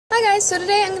guys, so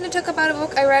today I'm going to talk about a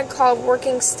book I read called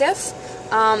Working Stiff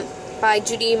by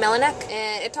Judy Melinek,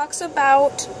 and it talks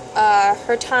about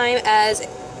her time as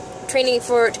training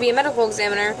to be a medical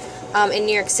examiner in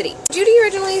New York City. Judy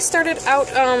originally started out,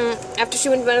 after she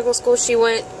went to medical school, she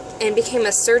went and became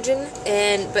a surgeon,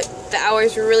 but the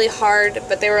hours were really hard,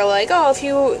 but they were like, oh, if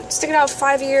you stick it out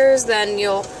 5 years, then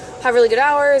you'll have really good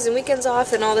hours and weekends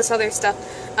off and all this other stuff.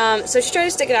 So she tried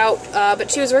to stick it out, but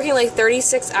she was working like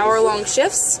 36-hour-long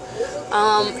shifts,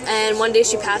 and one day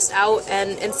she passed out,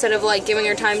 and instead of like giving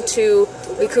her time to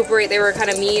recuperate, they were kind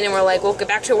of mean and were like, well, get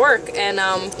back to work, and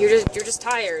you're just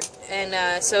tired.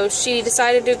 And so she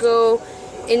decided to go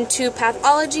into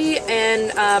pathology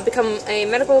and become a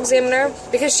medical examiner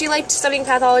because she liked studying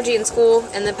pathology in school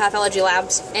and the pathology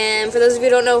labs. And for those of you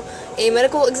who don't know, a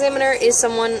medical examiner is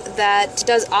someone that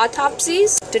does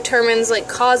autopsies, determines like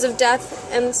cause of death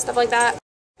and stuff like that.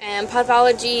 And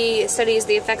pathology studies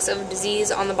the effects of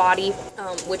disease on the body,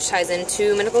 which ties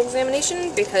into medical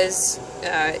examination because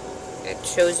it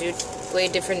shows you the way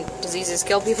different diseases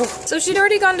kill people. So she'd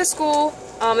already gone to school,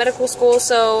 medical school,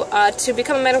 so to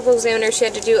become a medical examiner she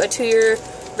had to do a 2-year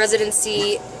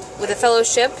residency with a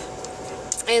fellowship.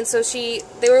 And so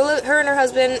her and her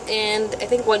husband and I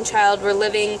think one child were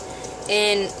living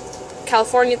in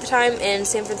California at the time, in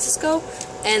San Francisco,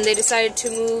 and they decided to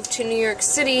move to New York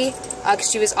City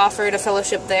because she was offered a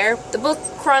fellowship there. The book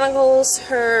chronicles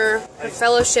her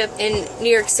fellowship in New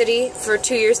York City for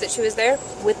 2 years that she was there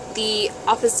with the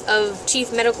Office of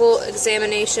Chief Medical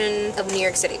Examination of New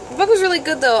York City. The book was really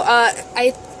good though.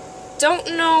 I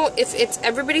don't know if it's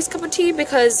everybody's cup of tea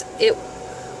because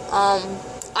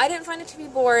I didn't find it to be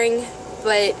boring,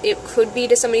 but it could be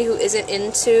to somebody who isn't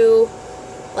into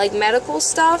like medical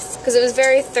stuff, because it was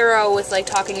very thorough with like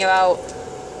talking about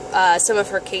some of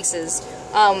her cases.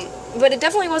 But it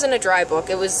definitely wasn't a dry book.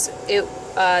 She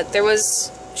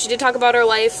did talk about her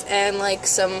life and like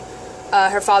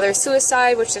her father's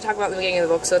suicide, which they talk about in the beginning of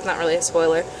the book, so it's not really a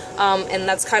spoiler. And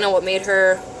that's kind of what made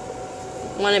her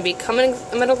want to become a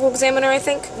medical examiner, I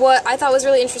think. What I thought was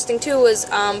really interesting too was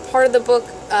part of the book,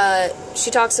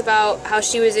 she talks about how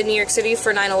she was in New York City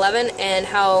for 9/11 and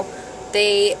how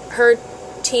her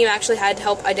team actually had to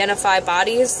help identify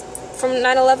bodies from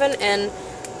 9/11, and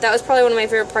that was probably one of my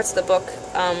favorite parts of the book.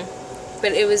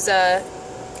 But it was an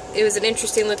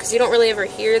interesting look because you don't really ever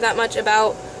hear that much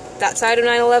about that side of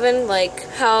 9/11, like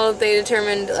how they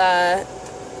determined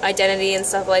identity and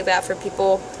stuff like that for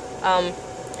people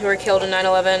who were killed in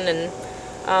 9/11, and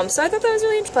so I thought that was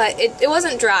really interesting. But it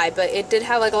wasn't dry, but it did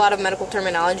have like a lot of medical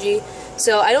terminology.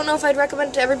 So I don't know if I'd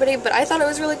recommend it to everybody, but I thought it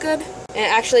was really good. And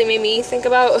it actually made me think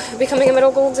about becoming a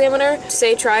medical examiner.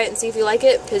 Say try it and see if you like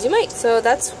it, because you might. So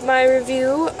that's my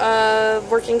review of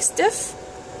Working Stiff,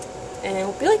 and I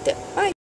hope you liked it. Bye!